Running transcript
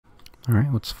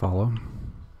Alright, let's follow.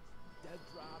 Dead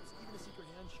drops, even a secret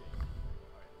handshake.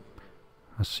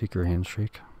 A secret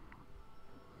handshake.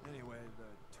 Anyway,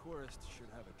 the tourists should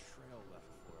have a trail left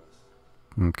for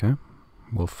us. Okay.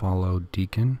 We'll follow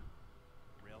Deacon.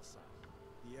 Rail sign.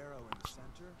 The arrow in the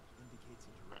center indicates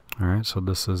a direction. Alright, so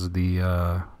this is the,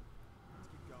 Let's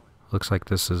keep going. looks like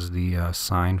this is the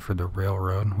sign for the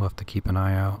railroad. We'll have to keep an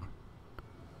eye out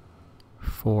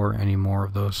for any more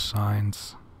of those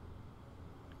signs.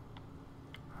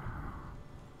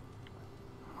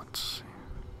 Let's see.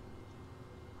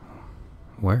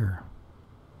 Where?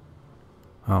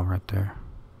 Oh, right there.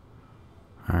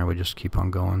 Alright, we just keep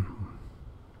on going.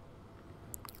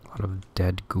 A lot of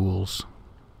dead ghouls.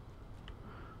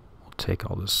 We'll take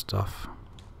all this stuff.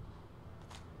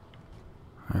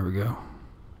 There we go.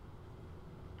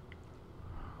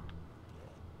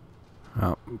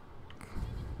 Oh.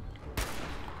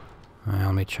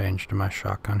 Let me change to my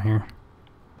shotgun here.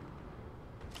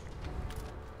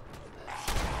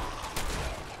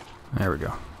 There we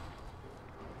go.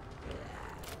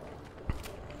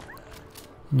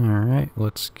 Alright,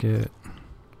 let's get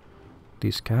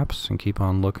these caps and keep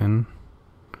on looking.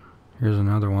 Here's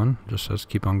another one, just says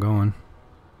keep on going.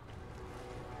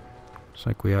 Looks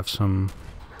like we have some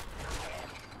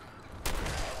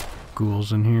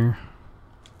ghouls in here.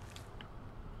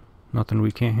 Nothing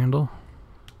we can't handle.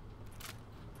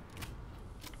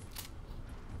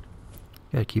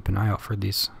 Gotta keep an eye out for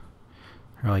these.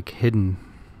 They're like hidden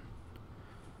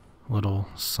little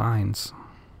signs. See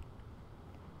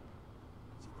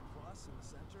the plus in the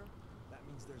center? That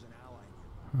means there's an ally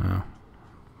nearby. Oh.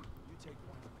 You take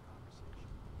point on the conversation.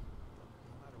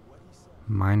 No matter what he says,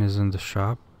 Mine is in the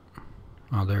shop.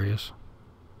 Oh, there he is.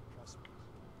 trust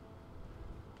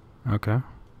me. Okay.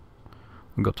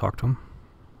 We'll go talk to him.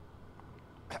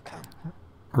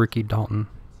 Ricky Dalton.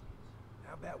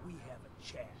 How about we have a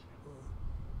chat?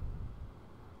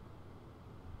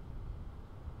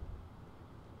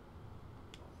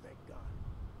 Oh, thank God.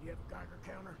 You have a Geiger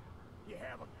counter? You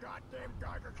have a goddamn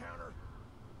Geiger counter?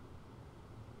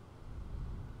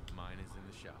 Mine is in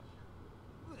the shop.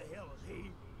 Who the hell is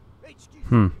he? HG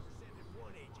Hmm. sending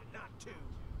one agent, not two.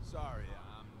 Sorry,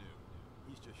 I'm new.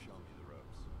 He's just showing me the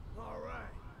ropes. All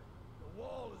right. The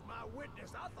wall is my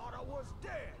witness. I thought I was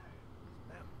dead.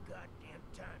 About goddamn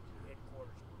time you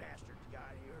headquarters bastards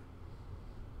got here.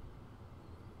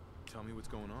 Tell me what's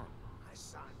going on. I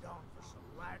signed on for some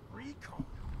light recon,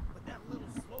 but that little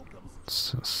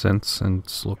Slocum's Sense and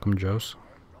Slocum Joes.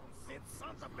 don't sit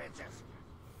sons of bitches.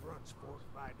 Front's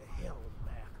fortified to hell and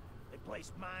back. They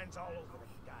place mines all over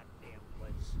the goddamn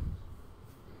place.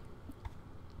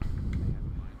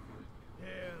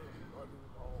 Yeah, mother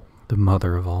of all. The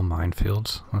mother of all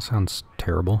minefields. That sounds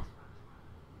terrible.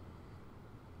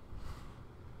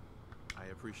 I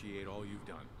appreciate all you've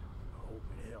done. I hope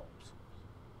it helps.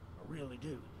 I really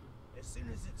do. As soon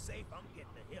as it's safe, I'm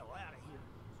getting the hell out of here.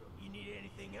 So if you need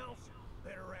anything else,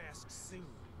 better ask soon.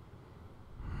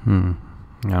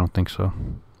 I don't think so.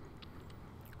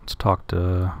 Let's talk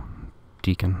to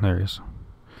Deacon. There he is.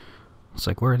 It's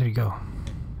like, where did he go?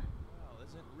 Well,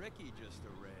 isn't Ricky just a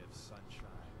ray of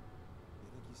sunshine? You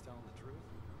think he's telling the truth?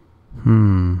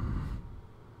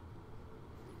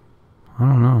 I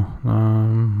don't know.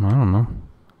 I don't know.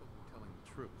 Telling the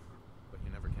truth, but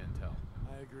you never can tell.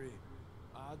 I agree.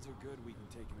 Odds are good we can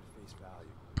take him at face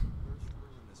value. First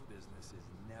rule in this business is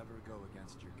never go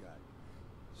against your gut.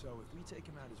 So if we take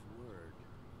him at his word,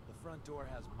 the front door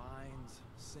has mines,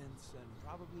 synths, and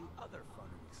probably other fun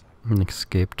and exciting. An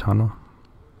escape tunnel.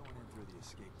 We're going in through the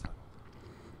escape tunnel.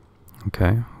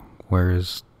 Okay. Where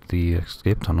is the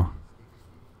escape tunnel?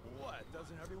 What?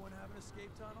 Doesn't everyone have an escape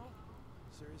tunnel?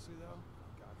 Seriously though?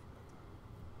 Thank God for that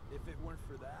tunnel. If it weren't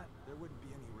for that, there wouldn't be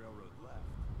any railroad left.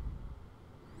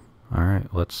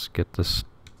 Alright, let's get this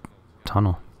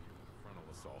tunnel. Frontal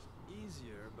assault.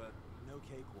 Easier, but no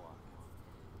cakewalk.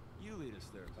 You lead us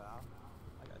there, pal.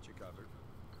 I got you covered.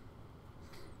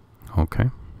 Okay.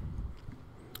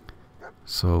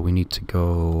 So we need to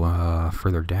go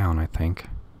further down, I think.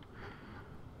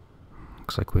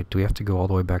 Looks like do we have to go all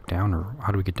the way back down, or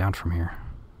how do we get down from here?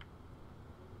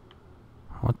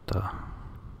 What the?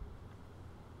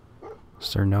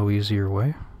 Is there no easier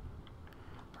way?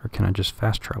 Or can I just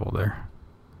fast travel there?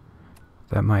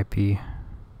 That might be...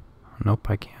 Nope,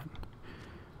 I can't.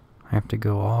 I have to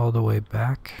go all the way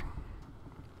back.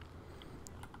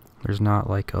 There's not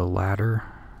like a ladder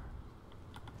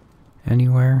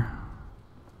anywhere.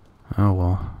 Oh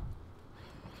well.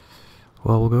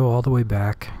 Well, we'll go all the way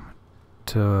back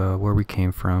to where we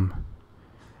came from,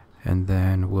 and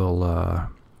then we'll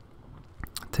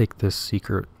take this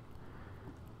secret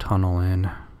tunnel in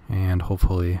and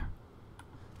hopefully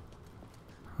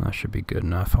That should be good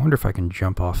enough. I wonder if I can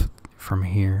jump off from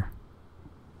here.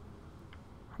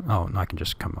 Oh, no, I can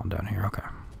just come on down here. Okay.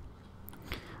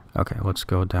 Okay, let's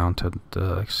go down to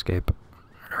the escape,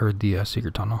 or the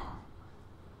secret tunnel.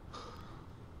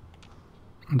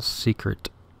 The secret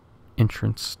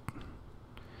entrance.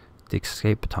 The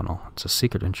escape tunnel. It's a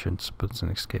secret entrance, but it's an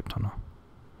escape tunnel.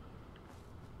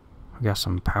 We got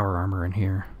some power armor in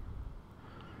here.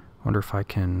 Wonder if I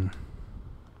can...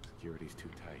 Security's too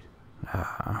tight.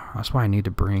 That's why I need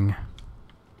to bring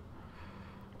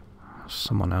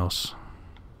someone else.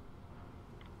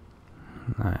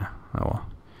 Nah, oh well.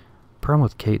 Problem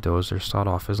with Kate though is their start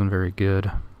off isn't very good.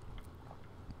 I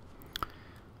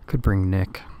could bring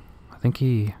Nick. I think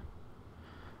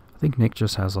Nick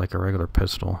just has like a regular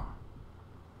pistol.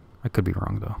 I could be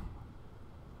wrong though.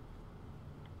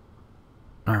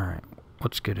 Alright,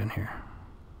 let's get in here.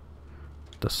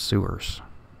 The sewers.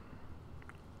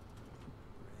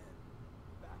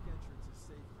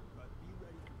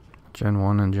 Gen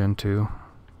 1 and Gen 2.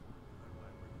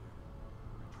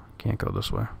 Can't go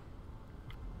this way.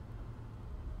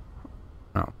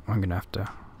 Oh, I'm gonna have to...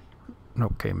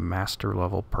 Okay, master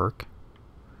level perk.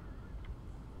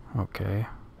 Okay.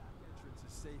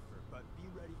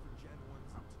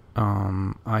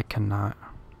 I cannot...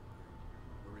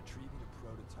 We're retrieving a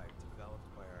prototype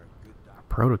developed by our good doctor.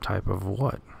 Prototype of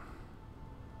what?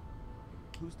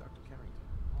 Who's Dr. Carrington?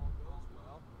 All goes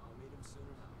well. I'll meet him soon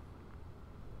enough.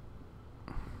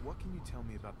 What can you tell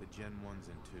me about the Gen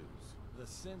 1s and 2s? The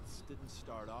synths didn't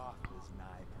start off as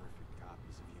nigh-perfect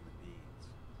copies of human beings.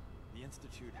 The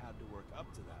Institute had to work up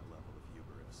to that level of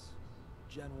hubris.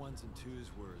 Gen 1s and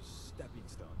 2s were stepping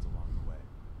stones along the way.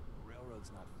 The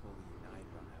Railroad's not fully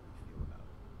united on how we feel about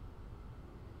it.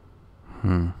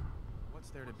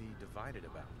 What's there to be divided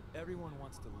about? Everyone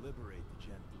wants to liberate the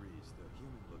Gen 3s, the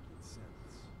human-looking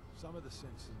synths. Some of the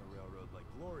synths in the Railroad, like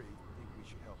Glory, think we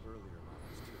should help earlier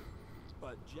models too.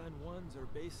 But Gen 1s are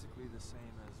basically the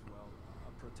same as, well,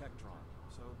 a Protectron,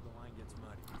 so the line gets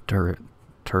muddy.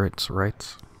 Turrets,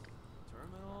 rights.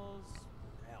 Terminals?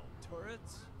 Hell,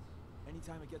 turrets?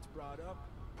 Anytime it gets brought up,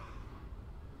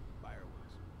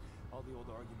 fireworks. All the old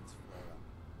arguments flare up.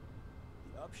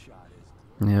 The upshot is...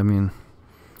 Yeah, I mean,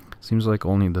 seems like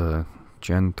only the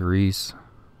Gen 3s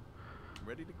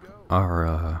Ready to go?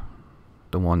 are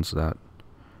the ones that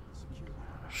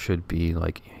should be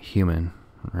like human,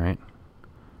 right?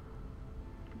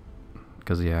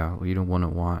 Because yeah, you don't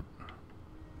want.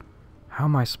 How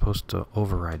am I supposed to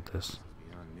override this?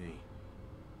 Beyond me.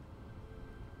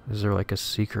 Is there like a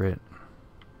secret?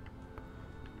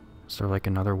 Is there like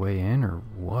another way in or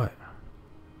what?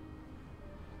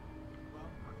 Well,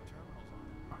 the terminal's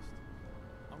on the list.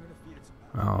 I'm gonna feed it some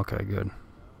power. Oh, okay, good.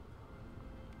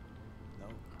 No.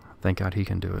 Thank God he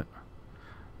can do it.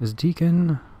 Is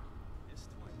Deacon...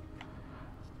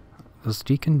 Does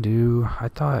Deacon do... I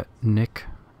thought Nick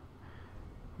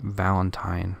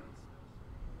Valentine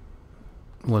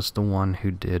was the one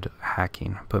who did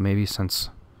hacking, but maybe since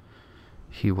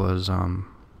he was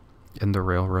in the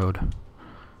Railroad,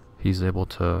 he's able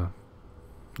to...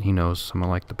 He knows some of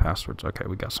like the passwords. Okay,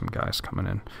 we got some guys coming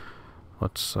in.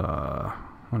 Let's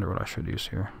wonder what I should use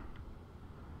here.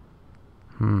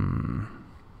 I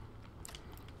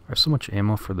have so much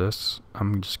ammo for this,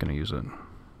 I'm just gonna use it.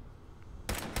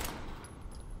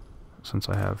 Since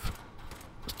I have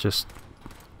just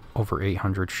over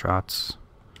 800 shots,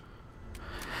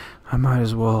 I might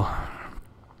as well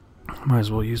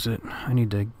use it. I need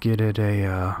to get it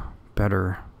a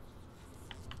better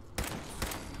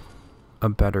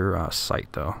sight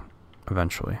though,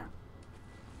 eventually.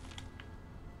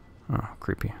 Oh,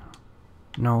 creepy.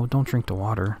 No, don't drink the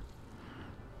water.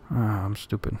 I'm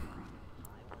stupid.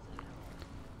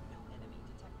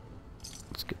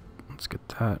 Let's get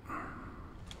that.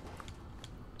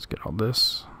 Let's get all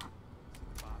this.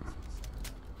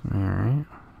 Alright.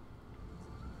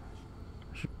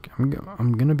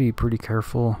 I'm gonna be pretty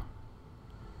careful,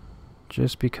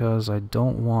 just because I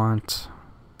don't want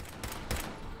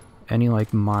any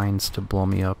like mines to blow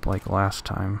me up like last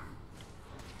time.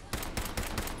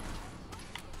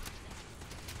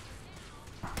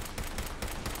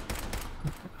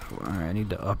 I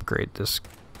need to upgrade this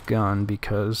gun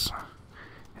because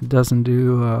it doesn't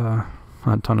do a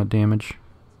ton of damage.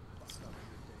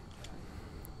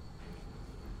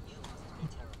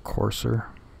 Courser.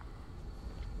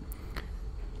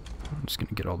 I'm just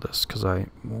gonna get all this because I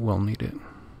will need it.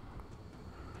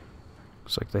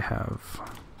 Looks like they have...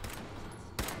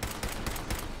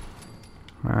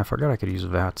 I forgot I could use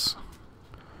VATS.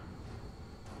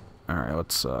 Alright,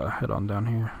 let's head on down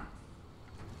here.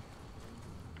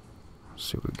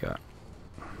 See what we got.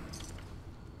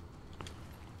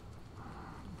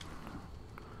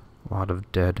 A lot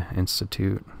of dead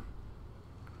Institute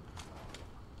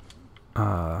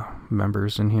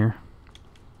members in here.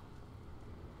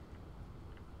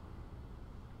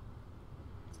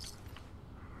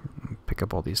 Pick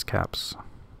up all these caps.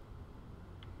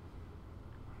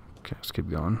 Okay, let's keep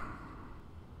going.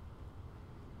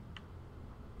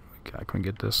 Okay, can we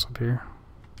get this up here?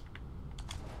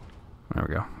 There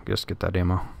we go. Just get that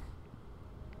ammo.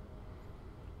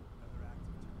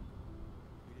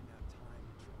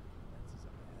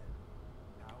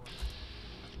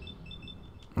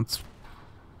 Let's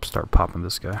start popping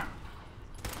this guy.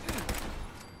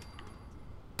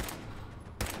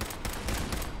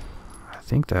 I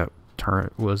think that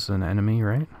turret was an enemy,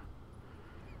 right? I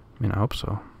mean, I hope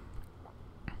so.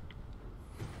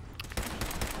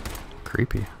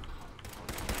 Creepy.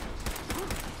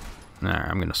 Nah,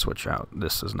 I'm gonna switch out.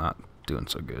 This is not doing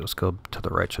so good. Let's go to the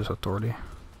Righteous Authority.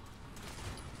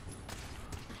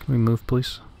 Can we move,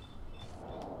 please?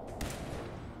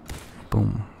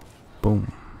 Boom.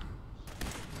 Boom.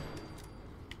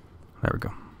 There we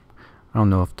go. I don't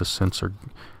know if the sensor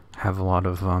have a lot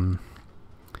of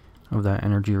that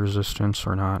energy resistance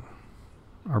or not,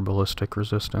 or ballistic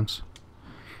resistance.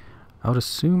 I would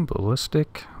assume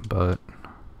ballistic, but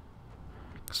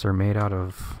because they're made out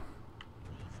of,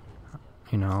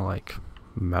 you know, like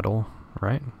metal,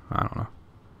 right? I don't know.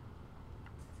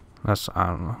 I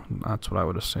don't know. That's what I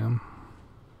would assume.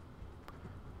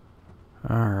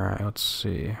 Alright, let's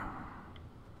see.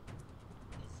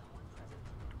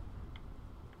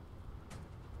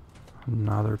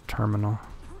 Another terminal.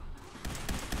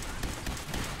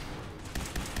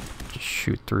 Just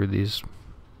shoot through these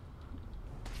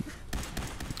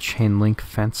chain link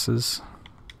fences.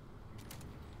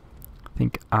 I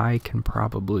think I can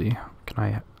probably... Can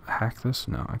I hack this?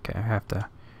 No, okay, I have to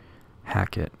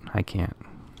hack it. I can't.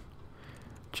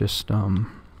 Just, okay,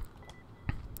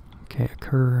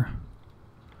 occur.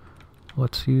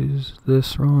 Let's use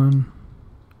this one.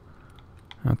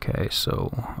 Okay,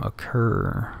 so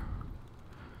occur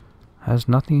has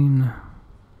nothing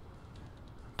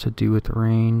to do with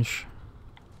range.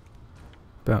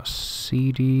 About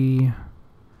CD,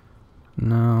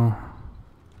 no.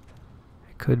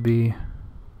 It could be.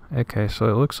 Okay, so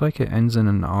it looks like it ends in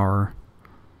an R.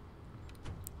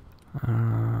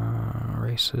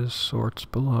 Races, sorts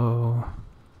below.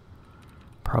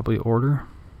 Probably order.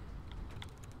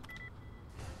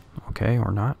 Okay,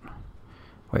 or not.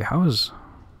 Wait, how is...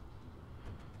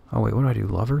 Oh wait, what do I do?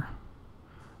 Lover?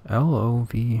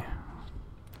 L-O-V...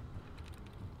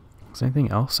 Is anything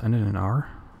else ended in R?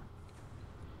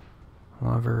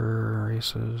 Lover,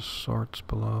 races, sorts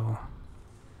below.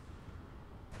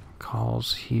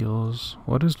 Calls, heals.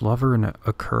 What does lover and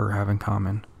occur have in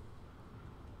common?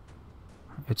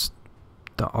 It's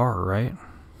the R, right?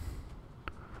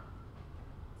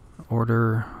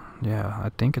 Order, yeah,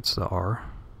 I think it's the R.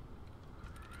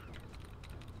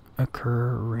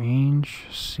 Occur, range,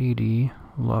 CD,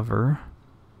 lover.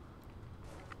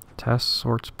 Test,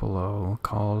 sorts below.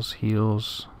 Calls,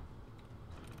 heals.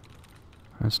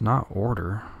 It's not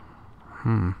order.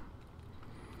 Let's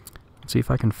see if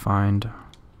I can find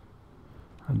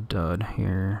a dud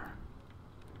here.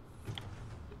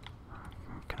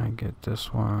 Can I get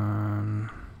this one?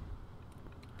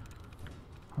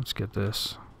 Let's get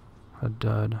this. A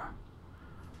dud.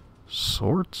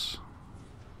 Sorts?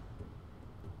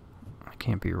 I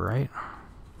can't be right.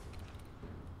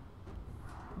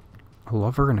 A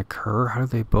lover and occur? How do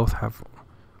they both have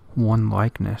one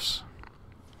likeness?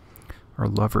 Or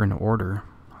lover and order?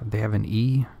 They have an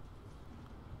E?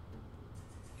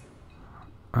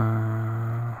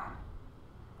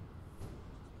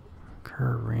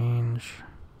 Occur, range.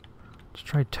 Let's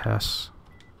try Tess.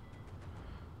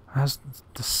 Has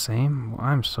the same? Well,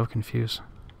 I'm so confused.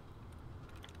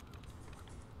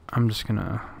 I'm just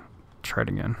gonna try it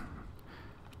again.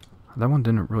 That one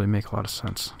didn't really make a lot of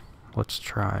sense. Let's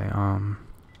try,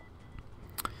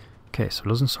 okay, so it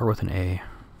doesn't start with an A.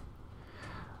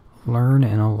 Learn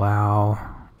and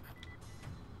allow.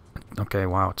 Okay,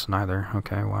 wow, it's neither.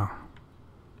 Okay, wow.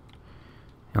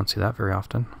 You don't see that very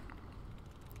often.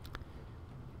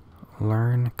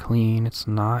 Learn, clean. It's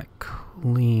not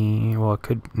clean. Well, it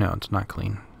could. No, it's not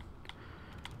clean.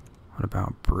 What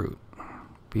about brute?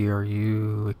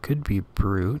 BRU. It could be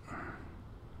brute.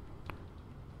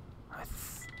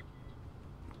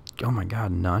 Oh my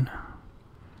god, none.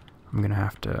 I'm gonna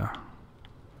have to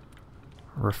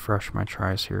refresh my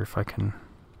tries here if I can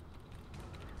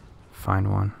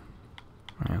find one.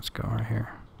 Alright, let's go right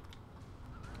here.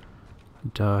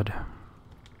 Dud.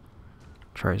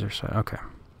 Tries are set. Okay.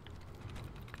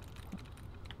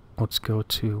 Let's go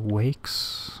to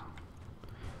wakes.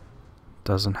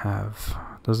 doesn't have...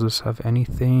 Does this have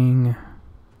anything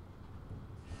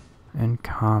in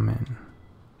common?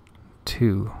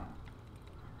 2.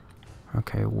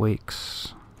 Okay,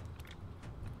 wakes.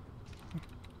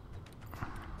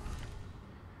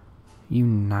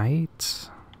 Unite?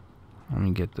 Let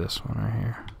me get this one right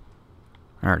here.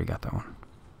 I already got that one.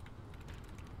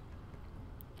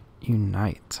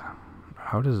 Unite.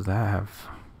 How does that have...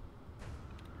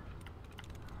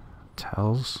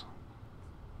 Tells?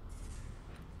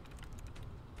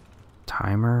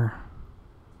 Timer?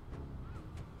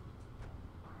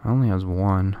 Only has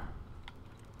 1.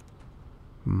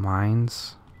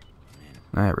 Mines?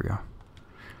 There we go.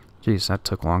 Jeez, that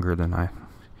took longer than I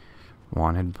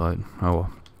wanted, but oh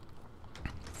well.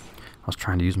 I was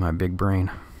trying to use my big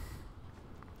brain.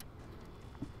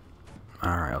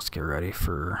 Alright, let's get ready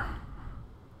for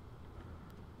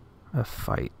a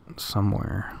fight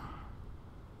somewhere.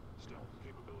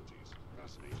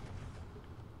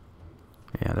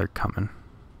 Yeah, they're coming.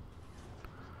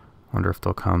 Wonder if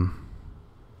they'll come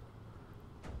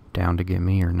down to get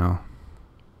me or no.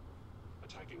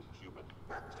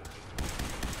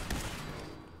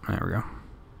 There we go.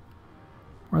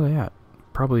 Where are they at?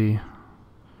 Probably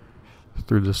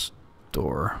through this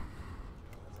door.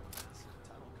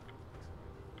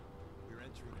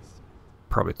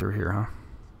 Probably through here, huh?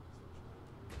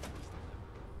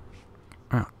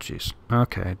 Oh, jeez.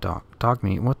 Okay, dog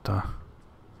meat. What the?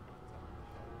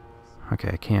 Okay,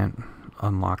 I can't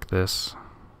unlock this.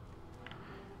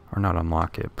 Or not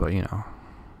unlock it, but you know.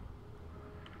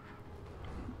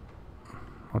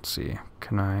 Let's see.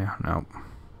 Can I? Nope.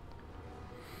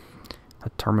 The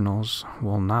terminals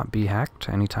will not be hacked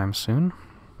anytime soon.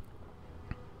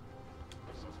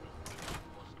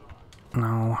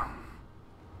 No.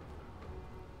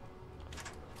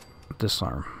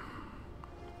 Disarm.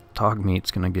 Dog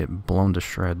meat's gonna get blown to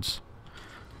shreds.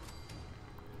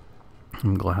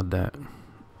 I'm glad that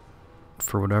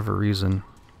for whatever reason...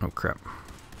 Oh crap.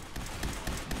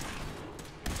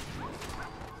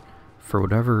 For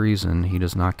whatever reason, he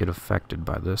does not get affected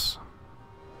by this.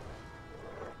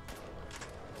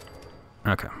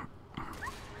 Okay.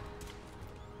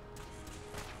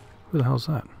 Who the hell's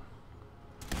that?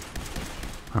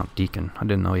 Oh, Deacon. I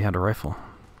didn't know he had a rifle.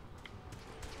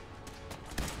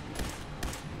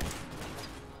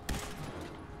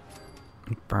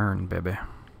 Burn, baby.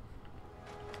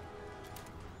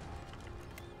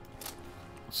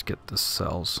 Let's get the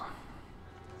cells.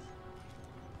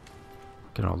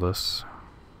 Get all this.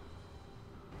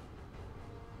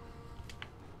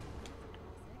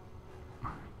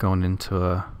 Going into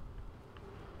a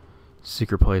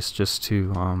secret place just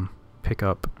to pick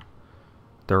up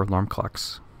their alarm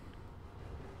clocks.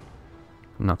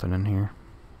 Nothing in here.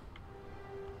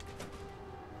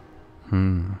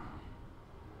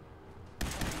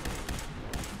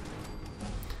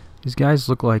 These guys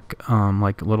look like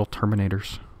little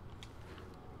Terminators.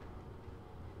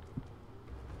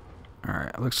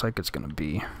 Alright, looks like it's gonna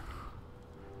be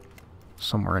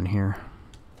somewhere in here.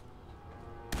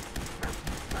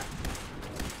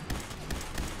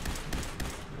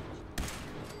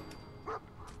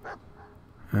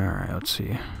 Alright, let's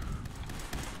see.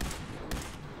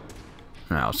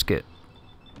 Now let's do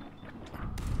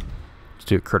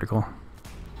it critical.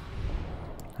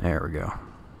 There we go.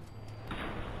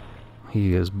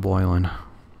 He is boiling.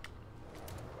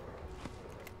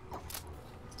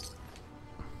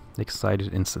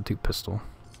 Excited Institute pistol.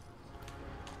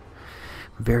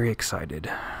 Very excited.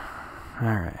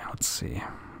 Alright, let's see.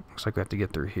 Looks like we have to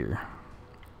get through here.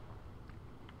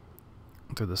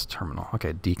 Through this terminal.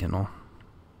 Okay, Deacon will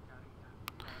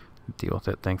deal with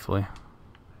it, thankfully.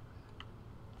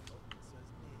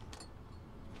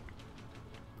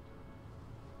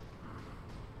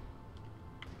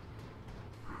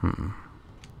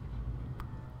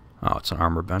 Oh, it's an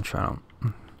armor bench.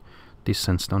 These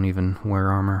synths don't even wear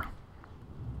armor.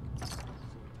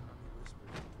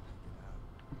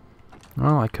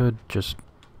 Well, I could just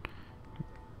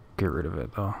get rid of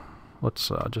it, though.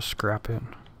 Let's just scrap it.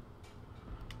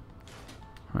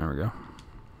 There we go.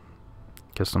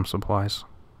 Get some supplies.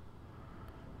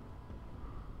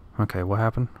 Okay, what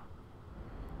happened?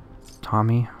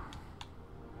 Tommy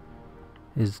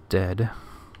is dead.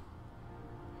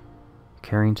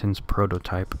 Carrington's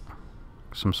prototype.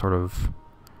 Some sort of,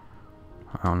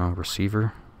 I don't know,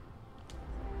 receiver.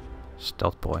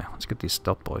 Stealth boy. Let's get these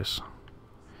stealth boys.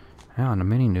 Yeah, and a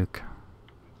mini nuke.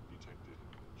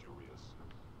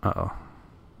 Uh-oh.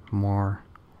 More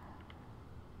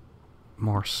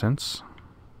synths.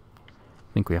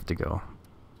 I think we have to go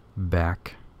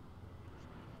back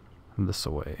this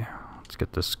way. Let's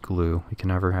get this glue. We can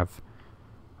never have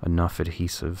enough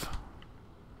adhesive.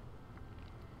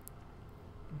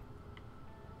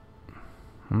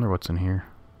 wonder what's in here.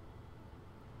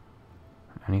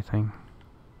 Anything?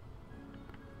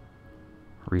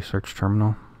 Research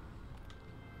terminal.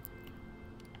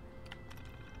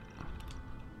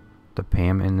 The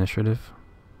PAM initiative.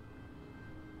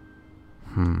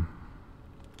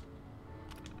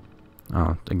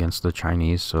 Oh, against the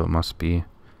Chinese, so it must be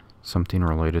something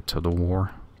related to the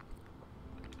war.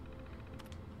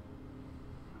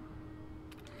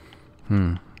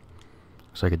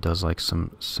 Looks like it does like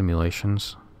some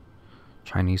simulations.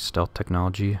 Chinese stealth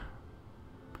technology.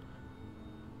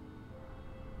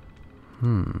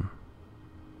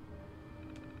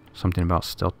 Something about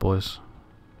stealth boys.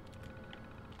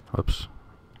 Whoops.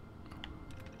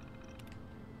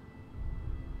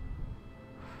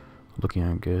 Looking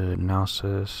at good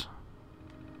analysis.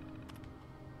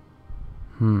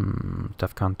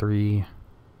 DEFCON 3.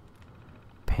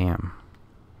 PAM.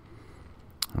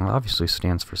 Well, it obviously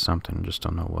stands for something, just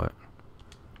don't know what.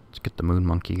 Let's get the moon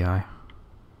monkey guy.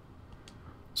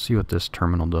 See what this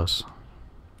terminal does.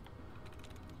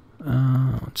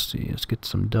 Let's see, let's get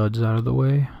some duds out of the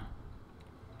way.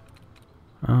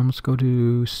 Let's go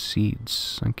to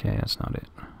seeds. Okay, that's not it.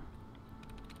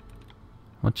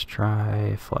 Let's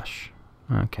try flesh.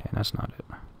 Okay, that's not it.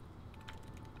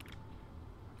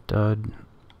 Dud.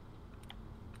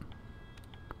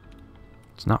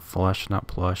 It's not flesh, not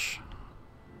plush.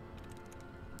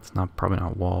 It's not, probably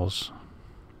not walls.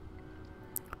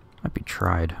 Might be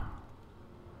tried.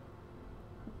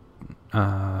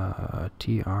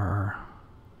 TR.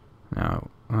 No.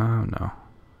 Oh, no.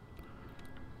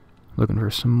 Looking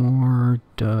for some more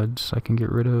duds I can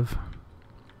get rid of.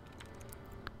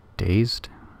 Dazed.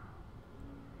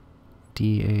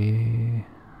 DAZ.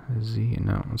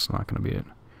 No, it's not going to be it.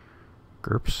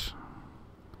 GURPS.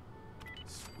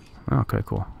 Okay,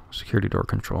 cool. Security door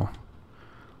control.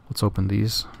 Let's open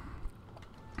these.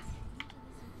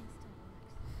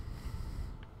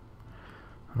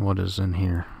 And what is in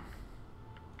here?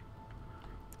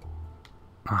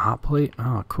 A hot plate?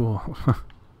 Oh, cool.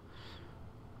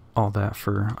 All that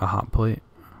for a hot plate.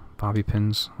 Bobby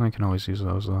pins. I can always use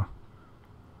those though.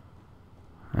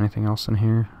 Anything else in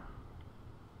here?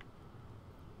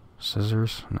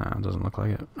 Scissors? Nah, it doesn't look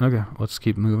like it. Okay, let's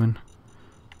keep moving.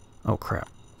 Oh crap.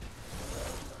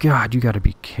 God, you gotta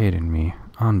be kidding me.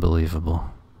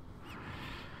 Unbelievable.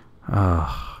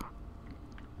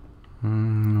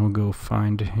 We'll go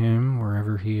find him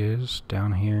wherever he is.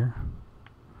 Down here.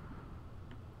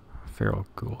 Feral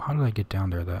ghoul. How did I get down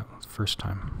there that first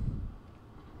time?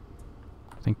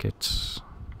 I think it's...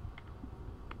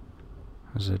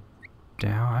 Is it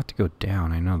down? I have to go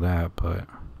down, I know that, but...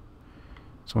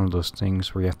 It's one of those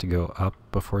things where you have to go up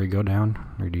before you go down,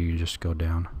 or do you just go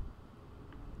down?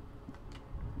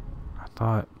 I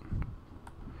thought...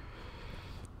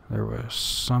 There was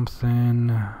something...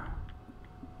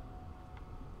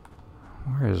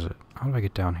 Where is it? How do I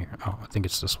get down here? Oh, I think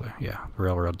it's this way. Yeah, the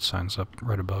railroad sign's up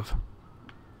right above.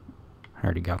 I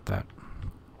already got that.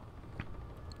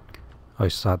 I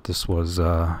always thought this was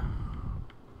gonna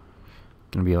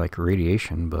be like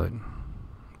radiation, but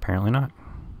apparently not.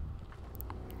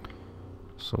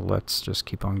 So let's just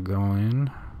keep on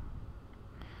going.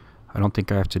 I don't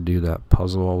think I have to do that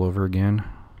puzzle all over again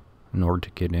in order to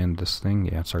get in this thing.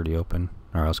 Yeah, it's already open.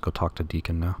 Alright, let's go talk to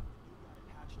Deacon now.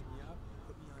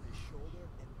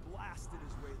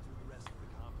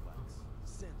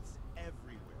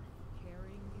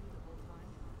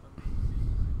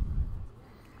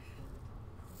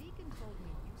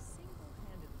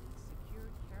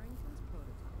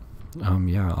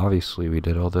 Yeah, obviously we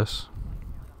did all this.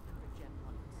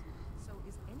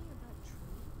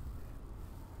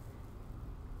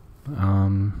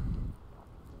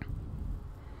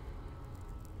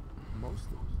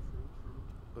 Mostly.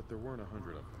 But there weren't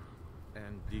 100 of them.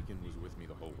 And Deacon was with me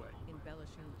the whole way.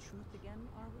 Embellishing the truth again,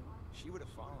 are we? She would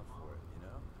have fallen for it, you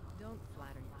know? Don't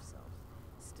flatter yourself.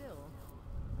 Still,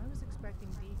 I was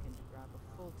expecting Deacon to grab a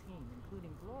full team,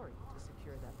 including Glory, to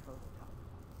secure that prototype.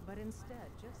 But instead,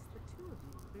 just the two of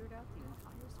you cleared out the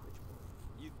entire switchboard.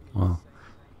 Well,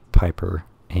 Piper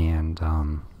and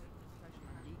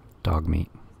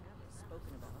Dogmeat.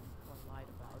 Spoken about or lied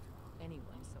about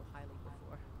anyone so highly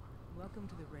before. Welcome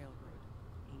to the railroad,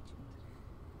 Agent.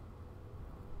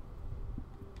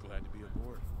 Glad to be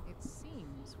aboard. It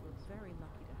seems we're very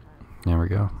lucky to have you. There we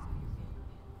go.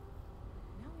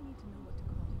 Now we need to know what to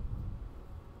call you.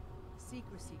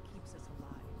 Secrecy keeps us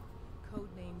alive.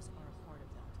 Code names are a part of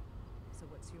that. So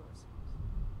what's yours?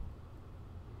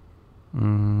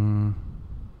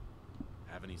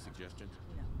 Have any suggestions?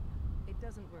 No. It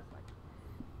doesn't work like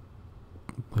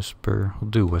that. Whisper. We'll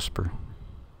do Whisper.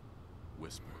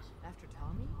 Whisper. After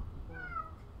Tommy? Or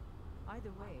Either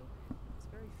way, it's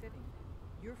very fitting.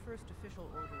 Your first official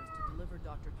order is to deliver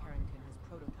Dr. Carrington his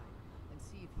prototype and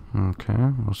see if he can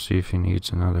Okay, we'll see if he needs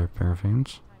another pair of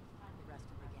hands. the rest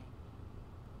of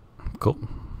the gang. Cool.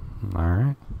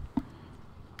 Alright.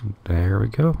 There we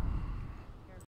go.